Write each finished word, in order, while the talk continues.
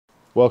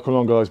Welcome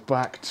along guys,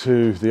 back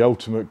to the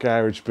ultimate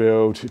garage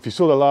build. If you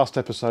saw the last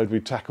episode, we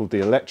tackled the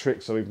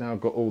electrics, so we've now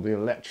got all the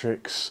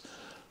electrics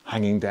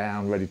hanging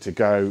down, ready to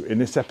go. In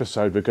this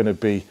episode, we're going to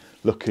be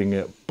looking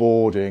at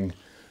boarding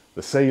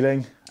the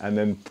ceiling and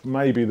then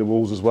maybe the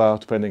walls as well,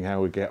 depending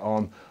how we get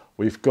on.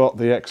 We've got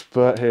the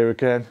expert here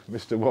again,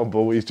 Mr.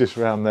 Womble. He's just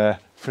round there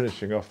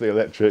finishing off the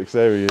electrics.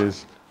 There he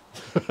is.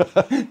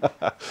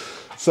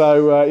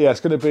 So yeah,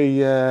 it's going to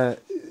be,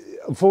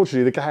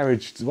 unfortunately,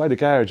 the way the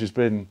garage has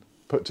been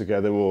put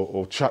together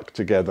or chucked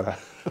together,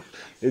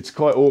 it's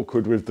quite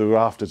awkward with the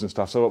rafters and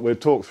stuff. So we'll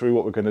talk through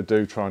what we're going to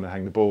do, trying to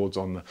hang the boards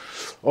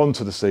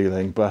onto the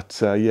ceiling. But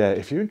yeah,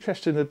 if you're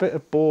interested in a bit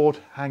of board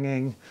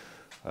hanging,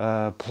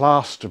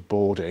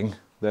 plasterboarding,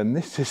 then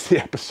this is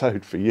the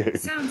episode for you.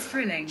 Sounds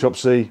thrilling.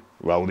 Chopsy,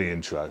 roll the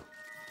intro.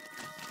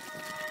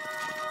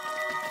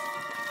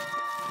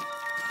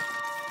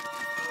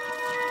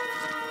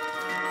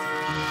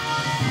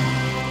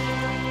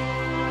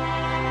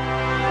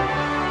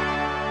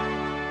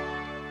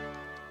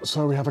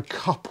 So we have a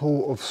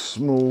couple of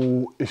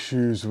small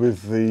issues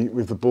with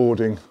the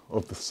boarding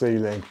of the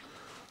ceiling.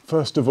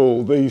 First of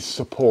all, these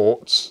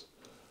supports,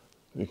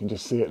 you can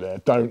just see it there,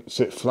 don't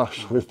sit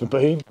flush with the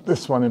beam.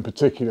 This one in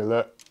particular,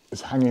 look,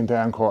 is hanging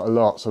down quite a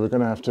lot, so we're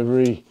going to have to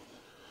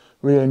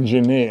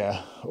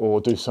re-engineer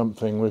or do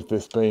something with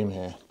this beam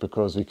here,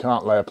 because we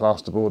can't lay a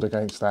plasterboard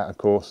against that, of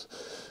course.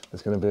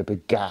 There's going to be a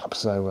big gap,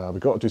 so we've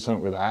got to do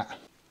something with that.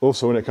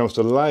 Also, when it comes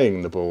to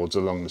laying the boards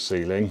along the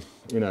ceiling,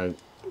 you know,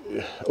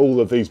 all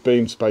of these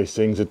beam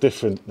spacings are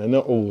different. They're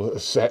not all a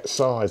set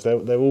size.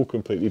 They're all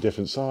completely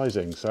different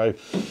sizing. So,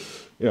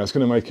 you know, it's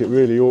going to make it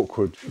really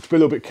awkward. To be a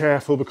little bit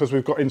careful because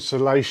we've got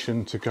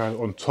insulation to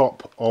go on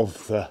top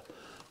of the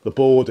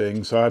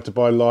boarding. So I had to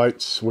buy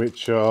lights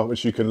which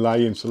you can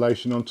lay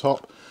insulation on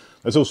top.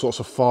 There's all sorts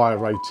of fire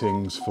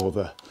ratings for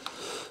the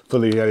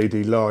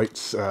LED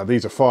lights.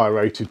 These are fire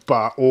rated,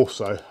 but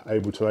also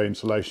able to lay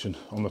insulation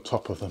on the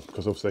top of them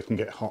because obviously they can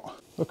get hot.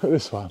 Look at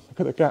this one. Look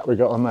at the gap we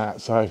got on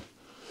that. So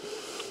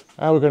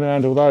how are we going to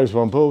handle those,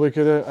 Womble? We're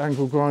going to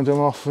angle grind them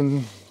off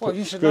and well,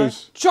 you should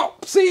screws.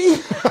 Chopsy!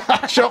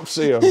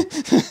 Chopsy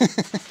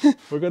them.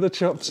 We're going to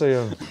chopsy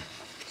them.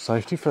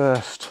 Safety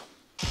first.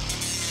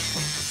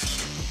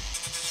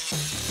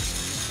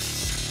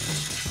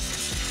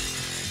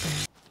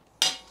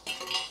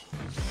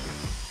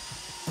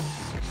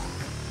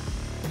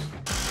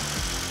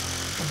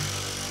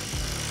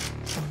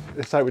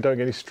 Let's hope we don't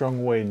get any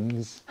strong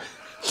winds.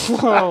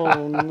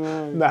 Oh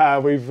no. Nah,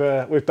 we've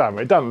done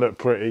it. It doesn't look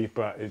pretty,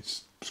 but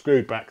it's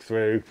screwed back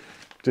through,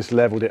 just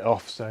levelled it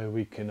off so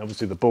we can,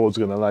 obviously the board's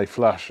going to lay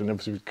flush and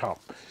obviously we can't,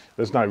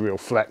 there's no real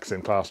flex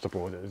in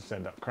plasterboard, it'll just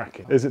end up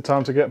cracking. Is it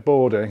time to get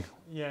boarding?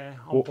 Yeah,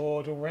 I'm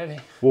bored already.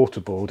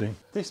 Waterboarding.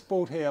 This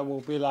board here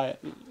will be like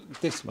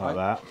this way. Like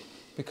that.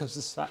 Because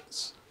the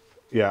slats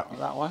Yeah.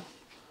 that way.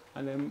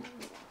 And then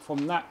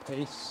from that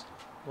piece,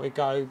 we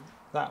go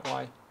that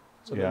way.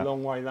 So Yeah. the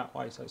long way that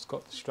way, so it's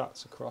got the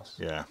struts across.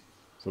 Yeah.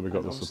 So we've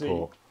got the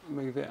support.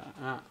 Move it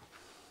out.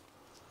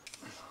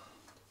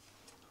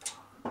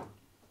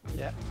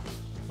 Yeah.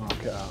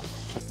 Mark it out.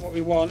 What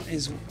we want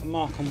is a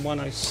mark on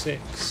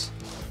 106.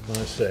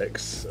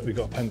 106. Have we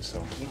got a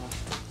pencil? No.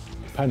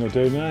 Pen will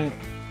do, mate.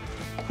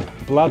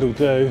 Blood will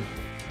do.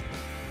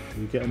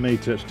 You get me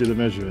to actually do the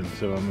measuring,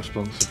 so I'm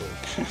responsible.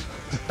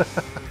 Look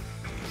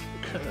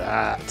at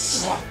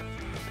that.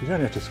 You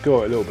only have to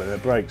score it a little bit,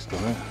 it breaks,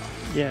 doesn't it?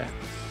 Yeah.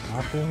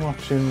 I've been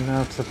watching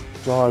how to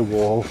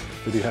drywall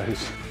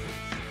videos.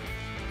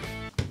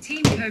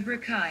 Team Cobra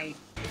Kai.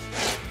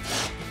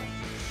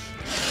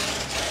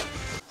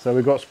 So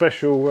we've got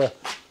special.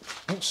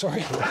 Oh,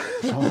 sorry.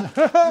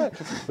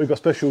 We've got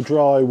special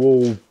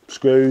drywall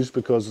screws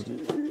because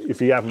if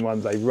you haven't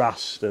ones, they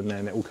rust and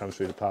then it all comes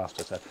through the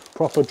plaster. So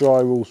proper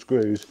drywall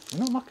screws.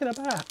 You're not mucking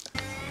about.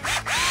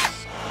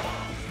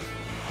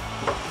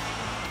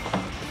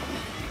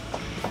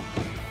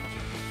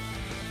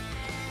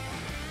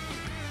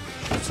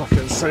 I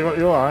can see what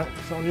you're alright.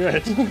 It's on your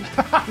head.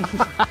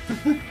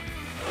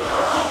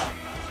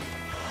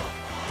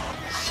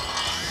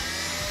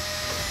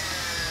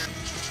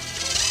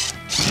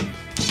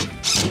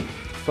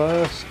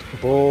 First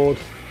board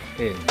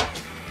in.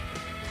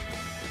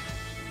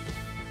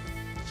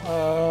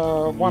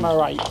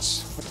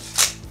 108.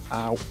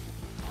 Ow.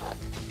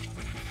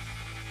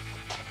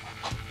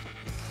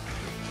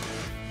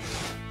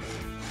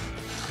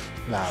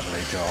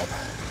 Lovely job.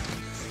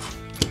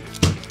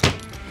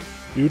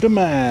 You the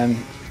man.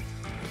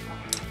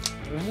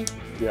 Really?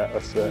 Yeah,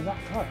 that's Is it. that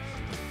close?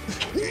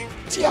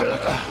 Yeah.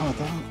 Well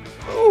done.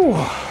 Oh,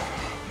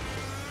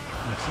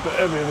 it's a bit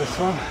heavy this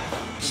one.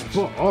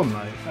 Spot on,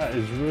 mate. That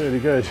is really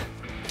good.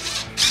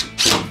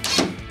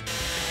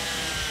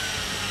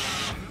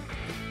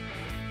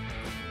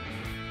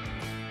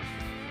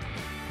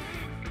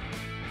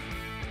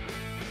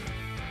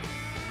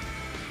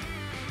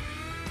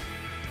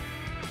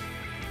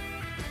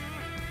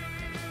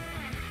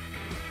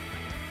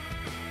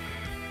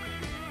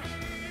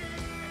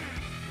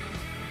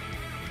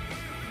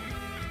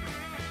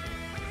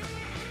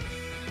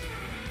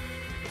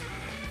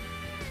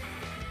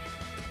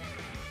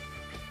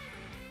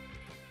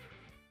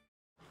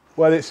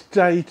 Well, it's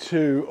day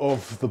 2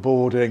 of the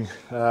boarding.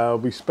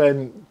 We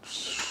spent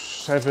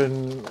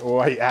 7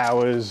 or 8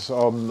 hours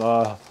on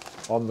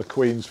the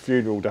Queen's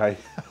funeral day,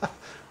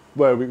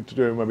 where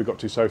we got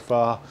to so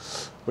far.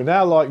 We're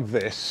now like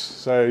this,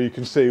 so you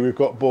can see we've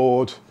got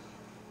board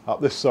up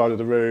this side of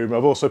the room.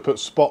 I've also put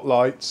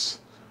spotlights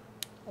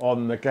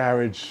on the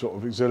garage, sort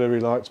of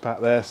auxiliary lights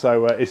back there.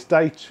 So it's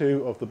day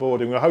 2 of the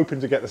boarding. We're hoping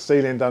to get the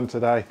ceiling done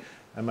today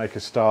and make a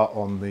start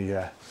on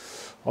the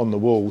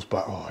walls,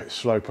 but oh, it's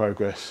slow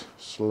progress,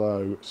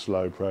 slow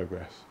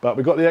progress. But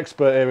we've got the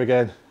expert here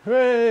again.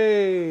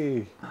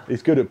 Hooray!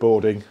 He's good at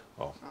boarding,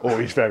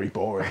 or he's very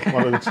boring,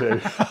 one of the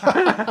two.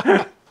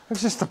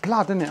 It's just the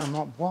blood, isn't it? I'm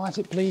like, why is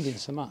it bleeding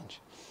so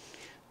much?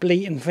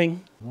 Bleeding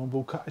thing.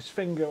 Womble cut his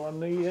finger on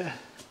the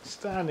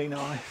Stanley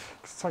knife.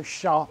 It's so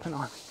sharp, and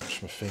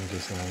Push my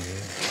fingers down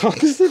here. I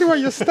can see the way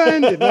you're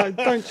standing. Like,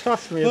 don't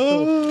trust me at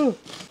all.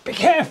 Be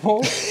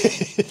careful.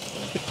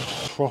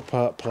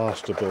 Proper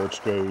plasterboard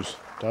screws.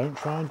 Don't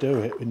try and do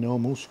it with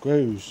normal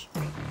screws.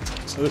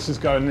 So this is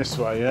going this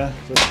way, yeah?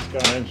 So this is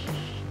going.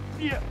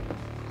 Yeah.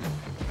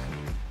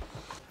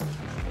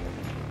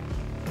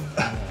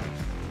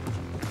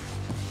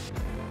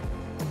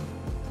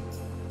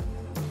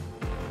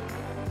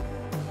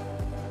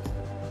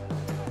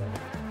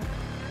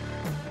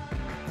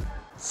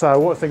 So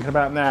what we're thinking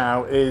about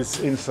now is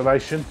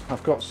insulation.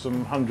 I've got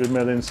some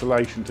 100mm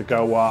insulation to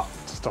go up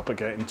to stop it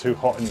getting too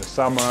hot in the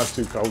summer,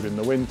 too cold in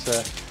the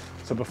winter.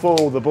 So before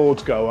all the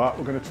boards go up,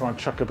 we're going to try and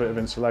chuck a bit of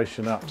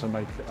insulation up to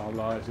make our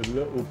lives a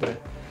little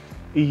bit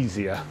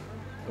easier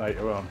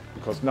later on,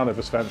 because none of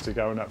us fancy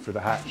going up through the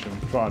hatch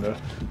and trying to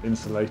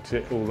insulate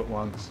it all at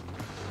once.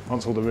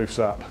 Once all the roof's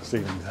up,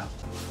 ceiling's up.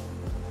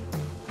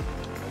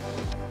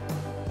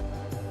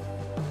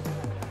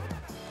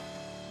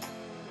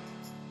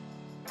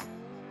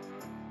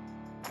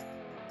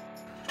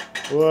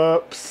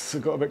 Whoops, I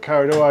got a bit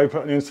carried away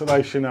putting the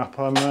insulation up.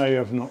 I may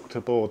have knocked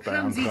a board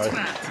down. So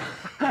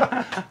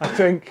I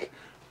think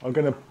I'm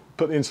going to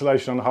put the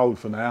insulation on hold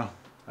for now,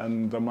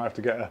 and I might have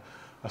to get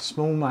a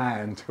small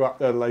man to go up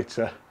there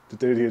later to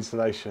do the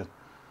insulation.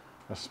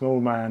 A small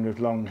man with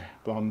long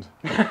blonde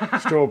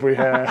strawberry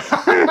hair.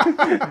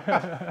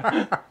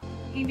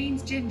 He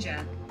means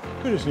ginger.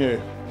 Good as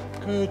new.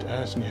 Good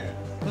as new.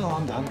 Oh,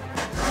 I'm done.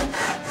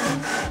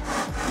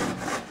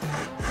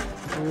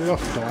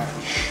 Loft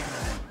hatch.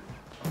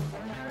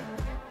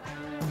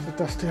 It's a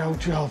dusty old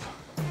job.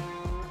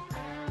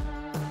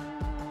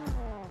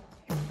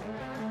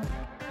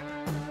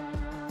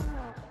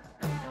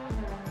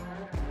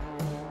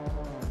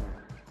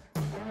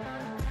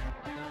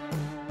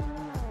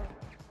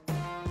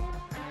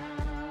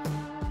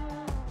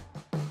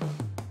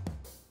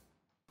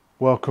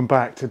 Welcome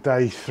back to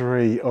day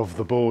 3 of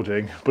the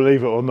boarding.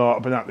 Believe it or not,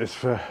 I've been at this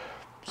for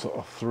sort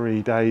of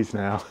 3 days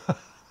now.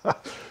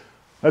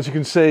 As you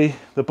can see,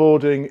 the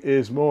boarding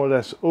is more or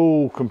less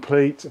all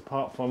complete,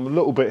 apart from a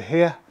little bit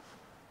here.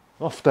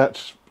 Loft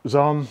hatch is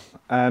on,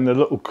 and a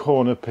little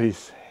corner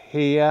piece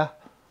here.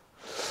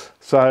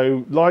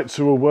 So lights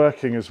are all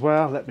working as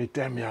well. Let me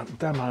demo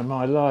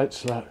my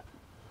lights. Look,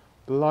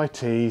 the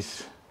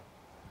lighties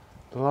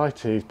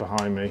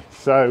behind me.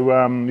 So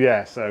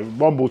yeah, so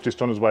Womble's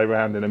just on his way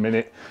around in a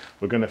minute.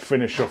 We're going to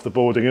finish off the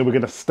boarding and we're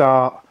going to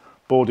start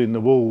boarding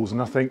the walls.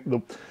 And I think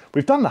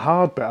we've done the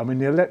hard bit. I mean,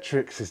 the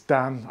electrics is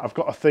done. I've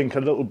got to think a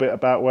little bit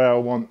about where I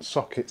want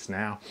sockets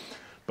now,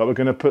 but we're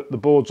going to put the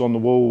boards on the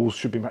walls.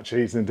 Should be much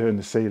easier than doing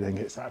the ceiling.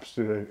 It's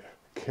absolute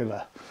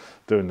killer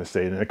doing the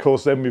ceiling. Of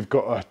course, then we've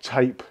got a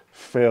tape,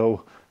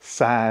 fill,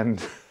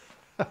 sand.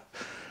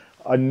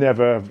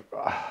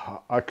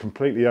 I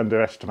completely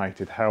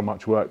underestimated how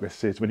much work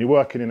this is. When you're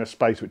working in a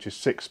space which is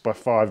 6 by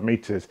 5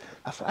 meters,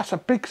 that's a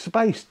big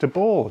space to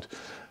board.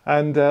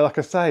 And like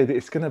I say,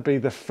 it's going to be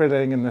the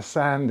filling and the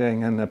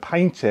sanding and the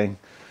painting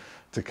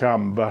to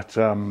come, but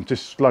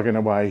just slugging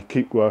away,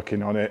 keep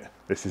working on it.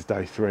 This is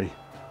day 3.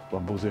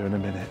 Womble's here in a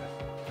minute.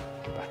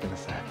 Back in a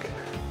sec.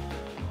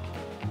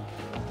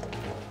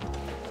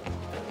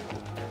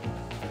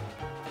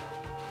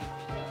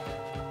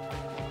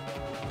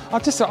 I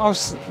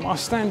was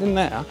standing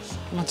there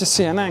and I just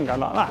see an angle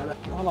like that.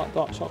 I like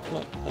dark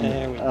chocolate.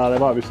 There we go. Oh, there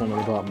might be some at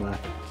the bottom there.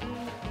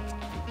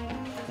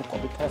 I've got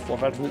to be careful,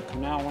 I've had root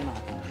canal, haven't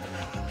I?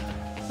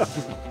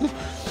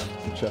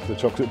 Check the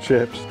chocolate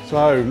chips.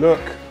 So look,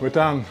 we're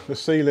done. The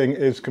ceiling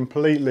is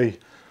completely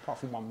Apart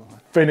from one more.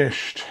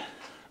 Finished.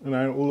 You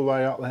know, all the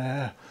way up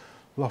there.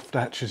 Loft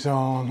hatch is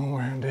on, all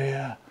around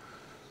here.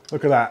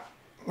 Look at that.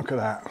 Look at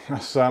that.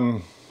 That's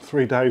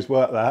 3 days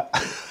work, that.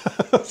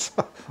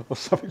 Or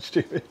something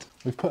stupid.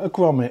 We've put a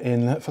grommet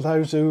in for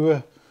those who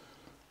were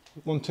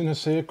wanting to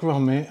see a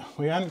grommet.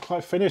 We hadn't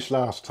quite finished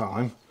last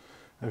time.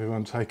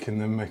 Everyone taking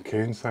the mick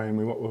in,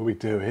 saying what were we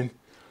doing?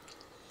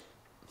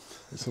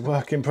 It's a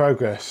work in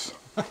progress.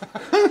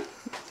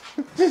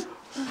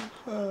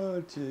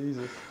 Oh,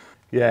 Jesus.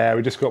 Yeah,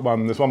 we just got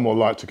one. There's one more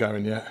light to go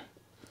in yet.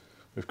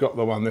 We've got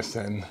the one this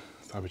end,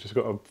 so we've just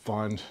got to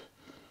find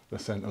the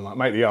centre light.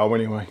 Make the hole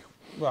anyway.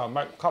 Well,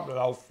 make a couple of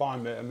holes,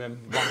 find it, and then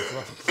one for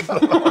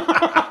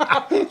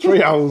us. 3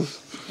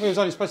 holes. We was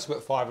only supposed to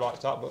put 5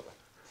 lights up, but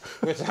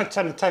we had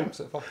 10 attempts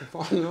at fucking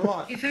finding the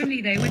light. If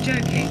only they were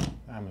joking.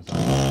 Amazon.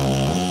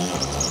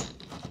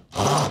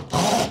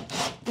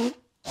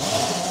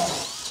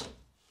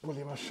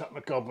 William, I shut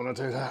my gob when I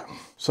do that.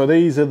 So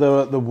these are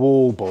the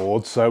wall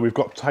boards. So we've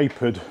got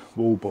tapered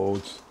wall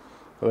boards.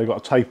 So they've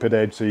got a tapered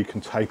edge so you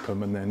can tape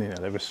them, and then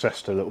they're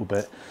recessed a little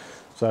bit.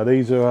 So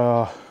these are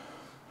our,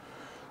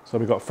 so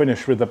we've got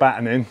finished with the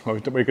battening.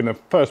 We're gonna,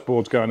 first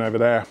board's going over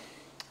there.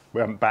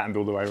 We haven't battened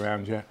all the way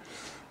around yet.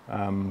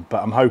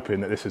 But I'm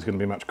hoping that this is going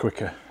to be much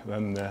quicker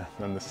than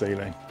the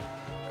ceiling,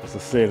 because the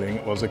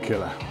ceiling was a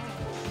killer.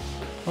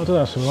 I don't know,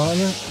 that's all right,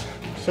 isn't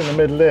it? It's in the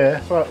middle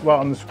there, right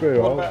on the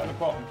screw hole. What about at the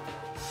bottom?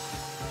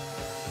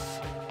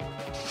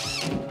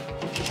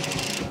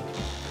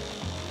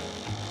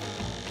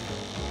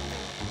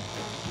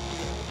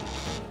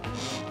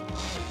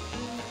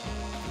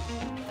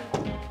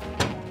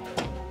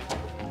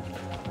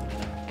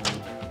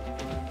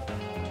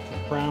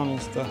 Brown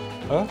is the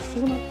earth,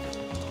 isn't it?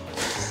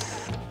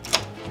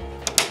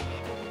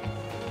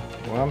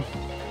 One,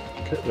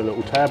 clip the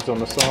little tabs on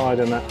the side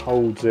and that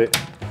holds it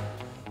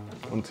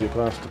onto your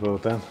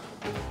plasterboard then.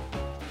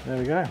 There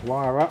we go,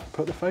 wire up,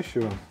 put the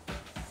fascia on.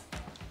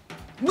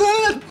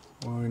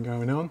 Wiring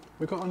going on.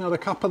 We've got another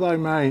cuppa though,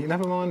 mate,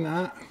 never mind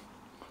that.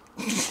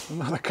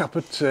 Another cup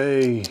of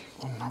tea.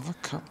 Another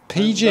cup.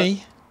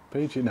 PG?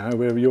 PG, no,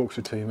 we're a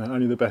Yorkshire team, mate.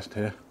 Only the best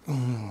here.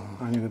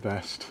 Only the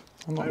best.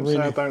 Don't say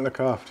I don't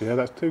look after you,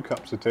 that's 2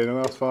 cups of tea in the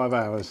last 5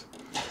 hours.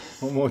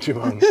 What more do you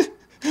want?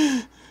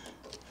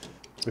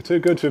 We're too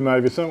good to him,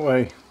 Mavis, aren't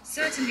we?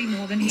 Certainly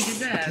more than he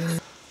deserves.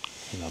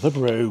 Another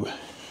brew.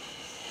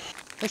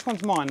 Which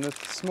one's mine? The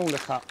smaller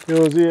cup?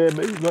 Yours, yeah,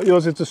 but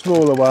yours is the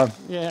smaller one.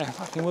 Yeah,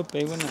 fucking would be,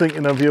 wouldn't it?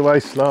 Thinking of your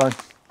waistline.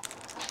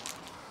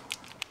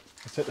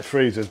 Let's set the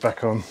freezers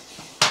back on.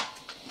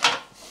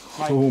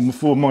 Oh,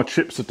 before my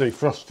chips are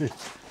defrosted.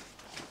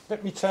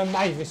 Let me turn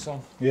Mavis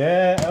on.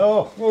 Yeah,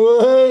 oh,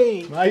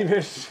 oi,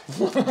 Mavis.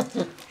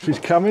 She's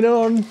coming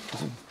on.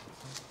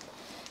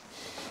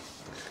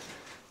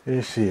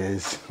 Here she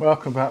is.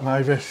 Welcome back,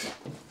 Mavis.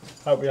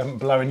 Hope we haven't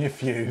blown your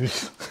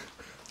fuse.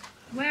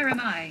 Where am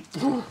I?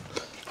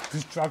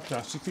 She's drugged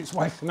her. She keeps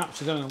waking up.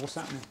 She don't know what's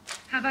happening.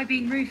 Have I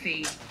been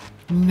roofied?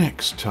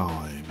 Next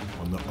time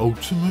on the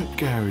ultimate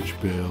garage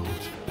build.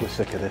 We're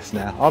sick of this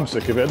now. I'm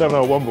sick of it. I don't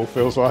know what Womble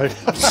feels like.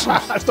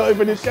 That's not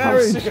even his I'm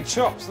garage. sick of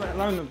chops, let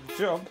alone the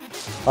job.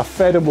 I've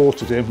fed and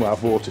watered him. Well,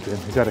 I've watered him.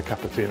 He's had a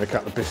cup of tea and a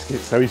couple of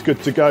biscuits, so he's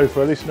good to go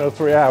for at least another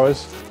 3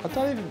 hours. I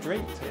don't even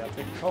drink tea. I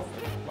drink coffee.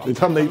 He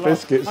doesn't eat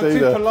biscuits I'm either.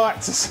 too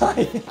polite to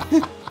say.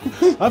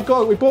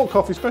 We bought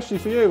coffee especially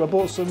for you. I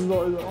bought some.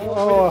 When's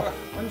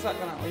that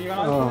going to happen? Are you going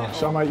to open it?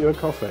 Shall I make you a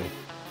coffee?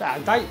 Out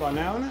of date by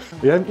now,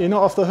 isn't it? You're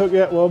not off the hook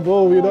yet,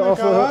 Womble. You're not off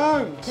the hook.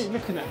 Home. Keep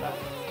looking at that.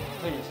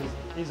 I think it says,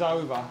 it's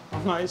over.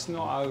 I'm like, it's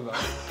not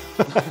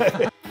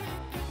over.